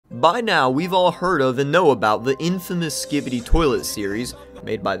By now, we've all heard of and know about the infamous Skibidi Toilet series,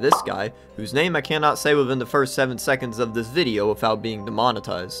 made by this guy, whose name I cannot say within the first 7 seconds of this video without being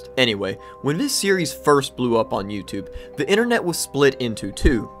demonetized. Anyway, when this series first blew up on YouTube, the internet was split into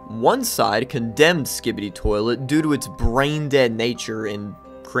two. One side condemned Skibidi Toilet due to its brain-dead nature and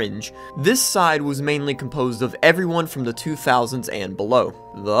cringe. This side was mainly composed of everyone from the 2000s and below.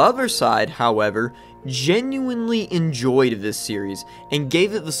 The other side, however, genuinely enjoyed this series and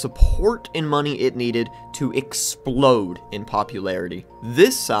gave it the support and money it needed to explode in popularity.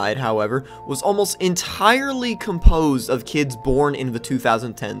 This side, however, was almost entirely composed of kids born in the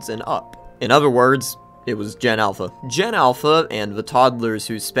 2010s and up. In other words, it was Gen Alpha. Gen Alpha and the toddlers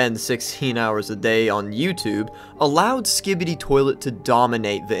who spend 16 hours a day on YouTube allowed Skibidi Toilet to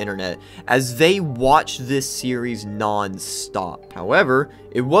dominate the internet as they watched this series non-stop. However,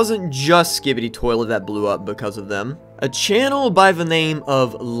 it wasn't just Skibidi Toilet that blew up because of them. A channel by the name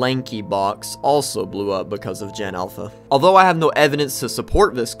of Lankybox also blew up because of Gen Alpha. Although I have no evidence to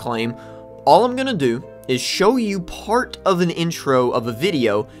support this claim, all I'm gonna do is show you part of an intro of a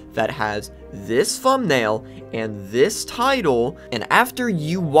video that has this thumbnail and this title, and after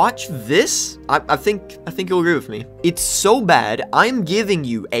you watch this, I think you'll agree with me. It's so bad, I'm giving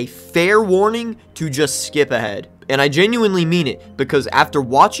you a fair warning to just skip ahead. And I genuinely mean it, because after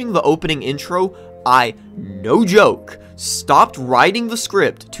watching the opening intro, I, no joke, stopped writing the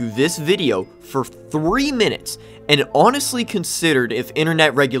script to this video for 3 minutes and honestly considered if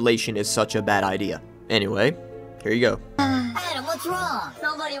internet regulation is such a bad idea. Anyway, here you go. Adam, what's wrong?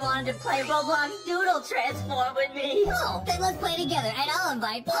 Somebody wanted to play Roblox Doodle Transform with me. Oh, then let's play together, and I'll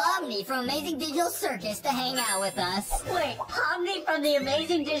invite Pomni from Amazing Digital Circus to hang out with us. Wait, Pomni from the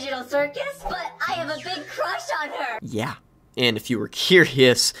Amazing Digital Circus? But I have a big crush on her. Yeah, and if you were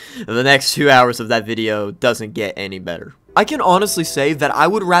curious, the next 2 hours of that video doesn't get any better. I can honestly say that I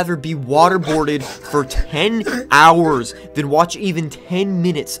would rather be waterboarded for 10 hours than watch even 10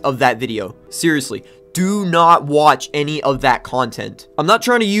 minutes of that video. Seriously. Do not watch any of that content. I'm not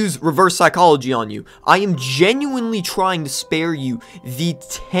trying to use reverse psychology on you. I am genuinely trying to spare you the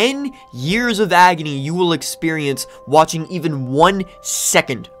 10 years of agony you will experience watching even 1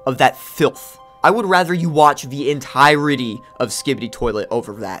 second of that filth. I would rather you watch the entirety of Skibidi Toilet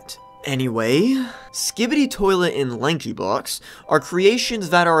over that. Anyway, Skibidi Toilet and Lankybox are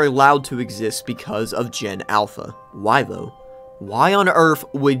creations that are allowed to exist because of Gen Alpha. Why though? Why on earth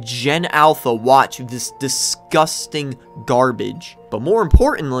would Gen Alpha watch this disgusting garbage? But more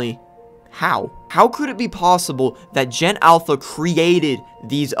importantly, how? How could it be possible that Gen Alpha created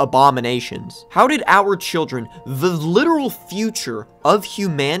these abominations? How did our children, the literal future of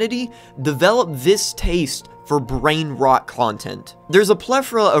humanity, develop this taste for brain rot content? There's a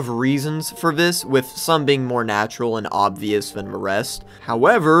plethora of reasons for this, with some being more natural and obvious than the rest.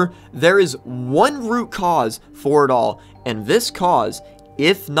 However, there is one root cause for it all, and this cause,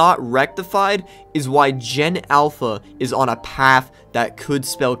 if not rectified, is why Gen Alpha is on a path that could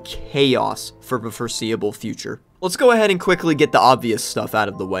spell chaos for the foreseeable future. Let's go ahead and quickly get the obvious stuff out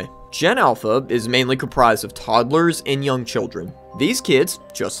of the way. Gen Alpha is mainly comprised of toddlers and young children. These kids,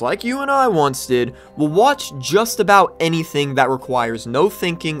 just like you and I once did, will watch just about anything that requires no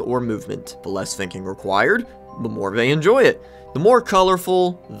thinking or movement. The less thinking required, the more they enjoy it. The more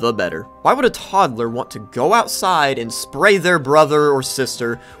colorful, the better. Why would a toddler want to go outside and spray their brother or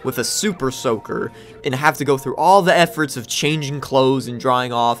sister with a super soaker and have to go through all the efforts of changing clothes and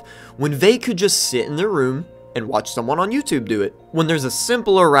drying off when they could just sit in their room and watch someone on YouTube do it? When there's a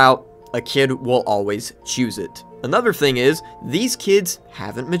simpler route, a kid will always choose it. Another thing is, these kids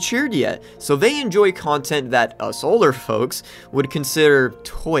haven't matured yet, so they enjoy content that us older folks would consider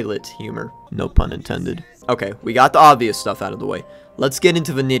toilet humor. No pun intended. Okay, we got the obvious stuff out of the way. Let's get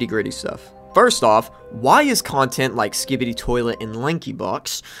into the nitty-gritty stuff. First off, why is content like Skibidi Toilet and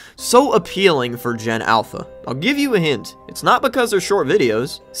Lankybox so appealing for Gen Alpha? I'll give you a hint. It's not because they're short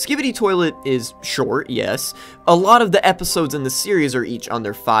videos. Skibidi Toilet is short, yes. A lot of the episodes in the series are each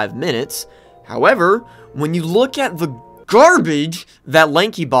under 5 minutes. However, when you look at the garbage that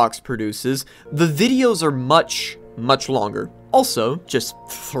Lankybox produces, the videos are much longer. Also, just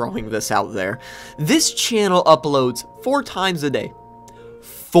throwing this out there, this channel uploads 4 times a day.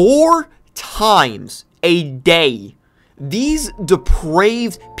 4 times a day. These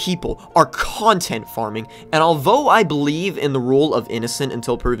depraved people are content farming, and although I believe in the rule of innocent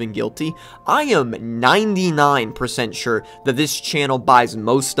until proven guilty, I am 99% sure that this channel buys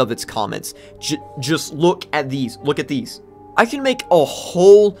most of its comments. Just look at these. Look at these. I can make a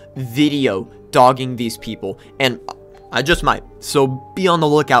whole video dogging these people, and I just might. So be on the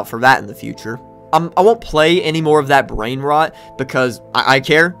lookout for that in the future. I won't play any more of that brain rot because I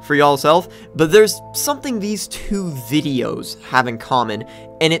care for y'all's health, but there's something these two videos have in common,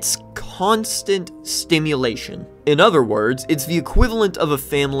 and it's constant stimulation. In other words, it's the equivalent of a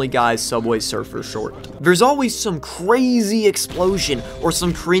Family Guy Subway Surfer short. There's always some crazy explosion or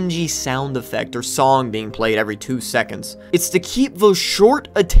some cringy sound effect or song being played every 2 seconds. It's to keep those short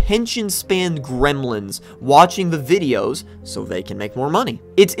attention span gremlins watching the videos so they can make more money.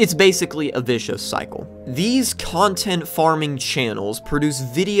 It's basically a vicious cycle. These content farming channels produce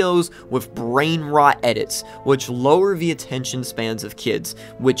videos with brain rot edits, which lower the attention spans of kids,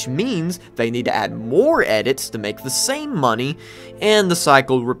 which means they need to add more edits to make the same money, and the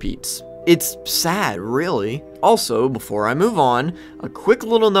cycle repeats. It's sad, really. Also, before I move on, a quick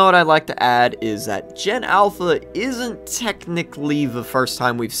little note I'd like to add is that Gen Alpha isn't technically the first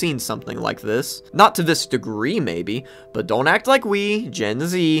time we've seen something like this. Not to this degree, maybe, but don't act like we, Gen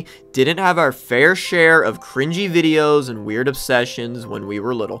Z, didn't have our fair share of cringy videos and weird obsessions when we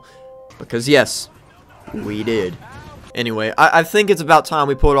were little. Because yes, we did. Anyway, I think it's about time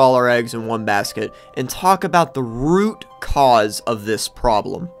we put all our eggs in one basket and talk about the root cause of this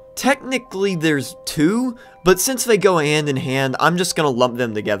problem. Technically, there's two, but since they go hand in hand, I'm just gonna lump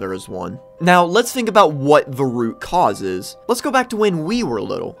them together as one. Now, let's think about what the root cause is. Let's go back to when we were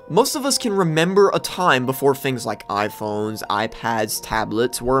little. Most of us can remember a time before things like iPhones, iPads,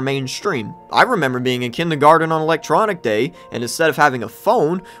 tablets were mainstream. I remember being in kindergarten on electronic day, and instead of having a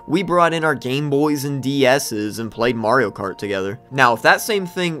phone, we brought in our Game Boys and DS's and played Mario Kart together. Now, if that same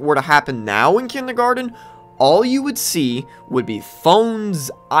thing were to happen now in kindergarten, all you would see would be phones,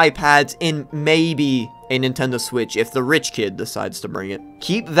 iPads, and maybe a Nintendo Switch if the rich kid decides to bring it.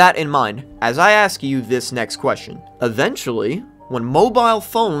 Keep that in mind as I ask you this next question. Eventually, when mobile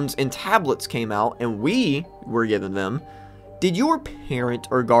phones and tablets came out and we were given them, did your parent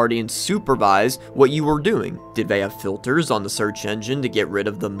or guardian supervise what you were doing? Did they have filters on the search engine to get rid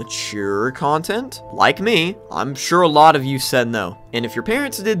of the mature content? Like me, I'm sure a lot of you said no. And if your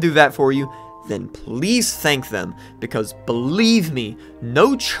parents did do that for you, then please thank them, because believe me,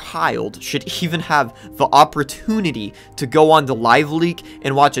 no child should even have the opportunity to go on the Live Leak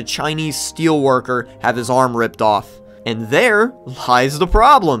and watch a Chinese steelworker have his arm ripped off. And there lies the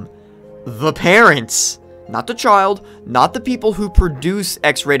problem. The parents. Not the child, not the people who produce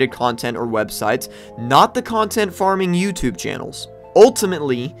X-rated content or websites, not the content farming YouTube channels.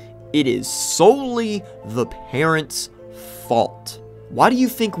 Ultimately, it is solely the parents' fault. Why do you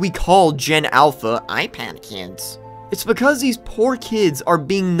think we call Gen Alpha iPad kids? It's because these poor kids are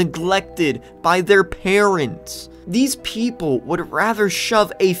being neglected by their parents. These people would rather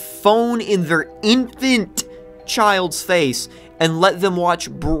shove a phone in their infant child's face and let them watch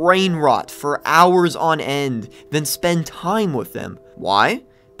brain rot for hours on end than spend time with them. Why?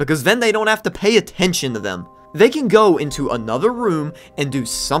 Because then they don't have to pay attention to them. They can go into another room and do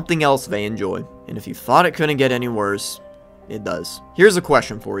something else they enjoy. And if you thought it couldn't get any worse, it does. Here's a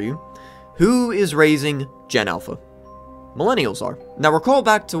question for you. Who is raising Gen Alpha? Millennials are. Now recall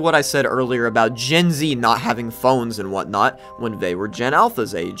back to what I said earlier about Gen Z not having phones and whatnot when they were Gen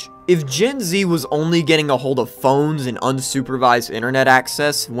Alpha's age. If Gen Z was only getting a hold of phones and unsupervised internet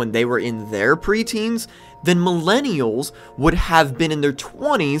access when they were in their preteens, then millennials would have been in their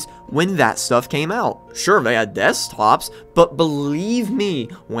 20s when that stuff came out. Sure, they had desktops, but believe me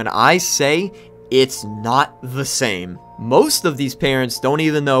when I say it's not the same. Most of these parents don't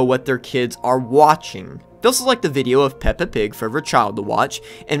even know what their kids are watching. They'll select a video of Peppa Pig for their child to watch,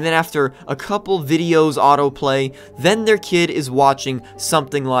 and then after a couple videos autoplay, then their kid is watching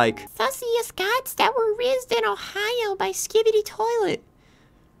something like Sauciest Gods That Were Raised in Ohio by Skibidi Toilet.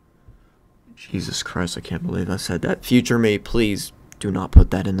 Jesus Christ, I can't believe I said that. Future me, please do not put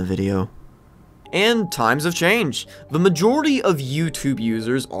that in the video. And times have changed. The majority of YouTube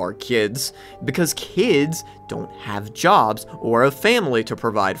users are kids, because kids don't have jobs or a family to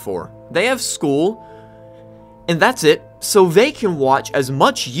provide for. They have school, and that's it, so they can watch as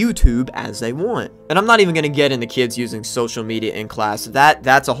much YouTube as they want. And I'm not even going to get into kids using social media in class.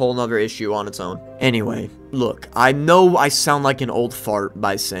 That's a whole nother issue on its own. Anyway, look, I know I sound like an old fart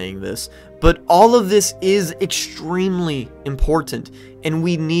by saying this, but all of this is extremely important, and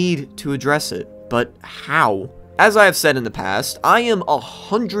we need to address it. But how? As I have said in the past, I am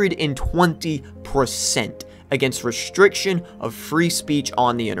 120% against restriction of free speech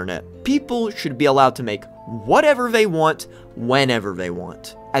on the internet. People should be allowed to make whatever they want, whenever they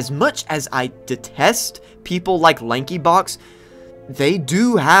want. As much as I detest people like Lankybox, they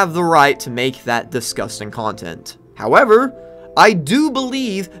do have the right to make that disgusting content. However, I do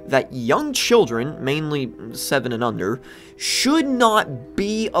believe that young children, mainly 7 and under, should not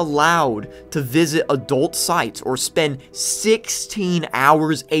be allowed to visit adult sites or spend 16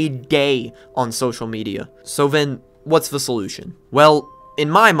 hours a day on social media. So then, what's the solution? Well, in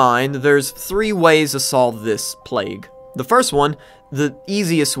my mind, there's 3 ways to solve this plague. The first one, the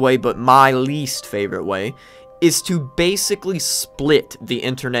easiest way but my least favorite way, is to basically split the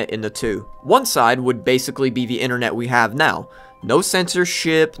internet into 2. One side would basically be the internet we have now. No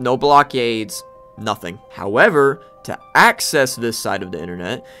censorship, no blockades, nothing. However, to access this side of the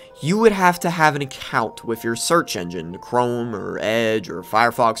internet, you would have to have an account with your search engine, Chrome or Edge or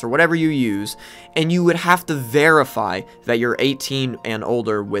Firefox or whatever you use, and you would have to verify that you're 18 and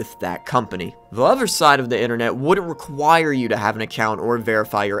older with that company. The other side of the internet wouldn't require you to have an account or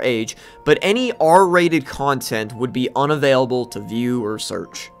verify your age, but any R-rated content would be unavailable to view or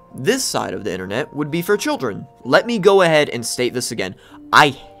search. This side of the internet would be for children. Let me go ahead and state this again.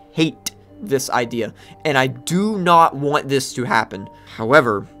 I hate this idea, and I do not want this to happen.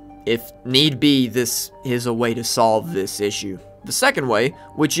 However, if need be, this is a way to solve this issue. The second way,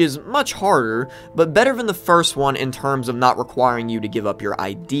 which is much harder, but better than the first one in terms of not requiring you to give up your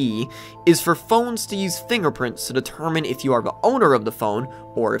ID, is for phones to use fingerprints to determine if you are the owner of the phone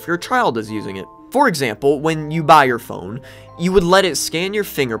or if your child is using it. For example, when you buy your phone, you would let it scan your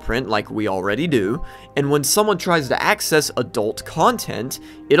fingerprint like we already do, and when someone tries to access adult content,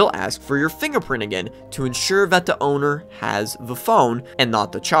 it'll ask for your fingerprint again to ensure that the owner has the phone and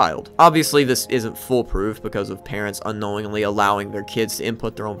not the child. Obviously, this isn't foolproof because of parents unknowingly allowing their kids to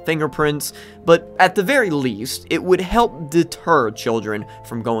input their own fingerprints, but at the very least, it would help deter children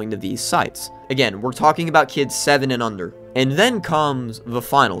from going to these sites. Again, we're talking about kids 7 and under. And then comes the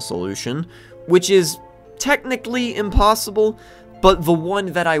final solution, which is technically impossible, but the one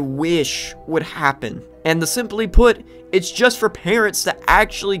that I wish would happen. And simply put, it's just for parents to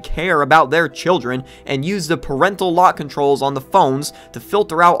actually care about their children and use the parental lock controls on the phones to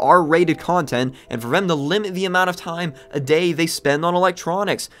filter out R-rated content and for them to limit the amount of time a day they spend on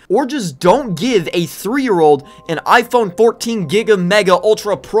electronics. Or just don't give a 3-year-old an iPhone 14 Giga Mega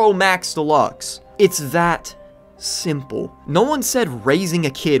Ultra Pro Max Deluxe. It's that simple. No one said raising a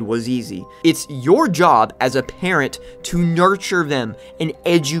kid was easy. It's your job as a parent to nurture them and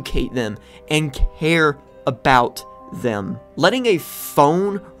educate them and care about them. Letting a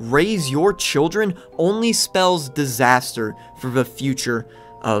phone raise your children only spells disaster for the future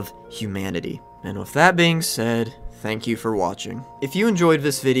of humanity. And with that being said, thank you for watching. If you enjoyed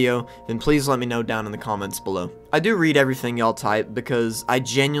this video, then please let me know down in the comments below. I do read everything y'all type because I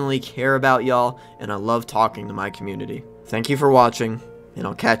genuinely care about y'all and I love talking to my community. Thank you for watching, and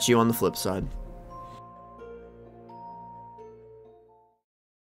I'll catch you on the flip side.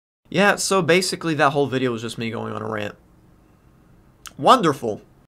 Yeah, so basically that whole video was just me going on a rant. Wonderful.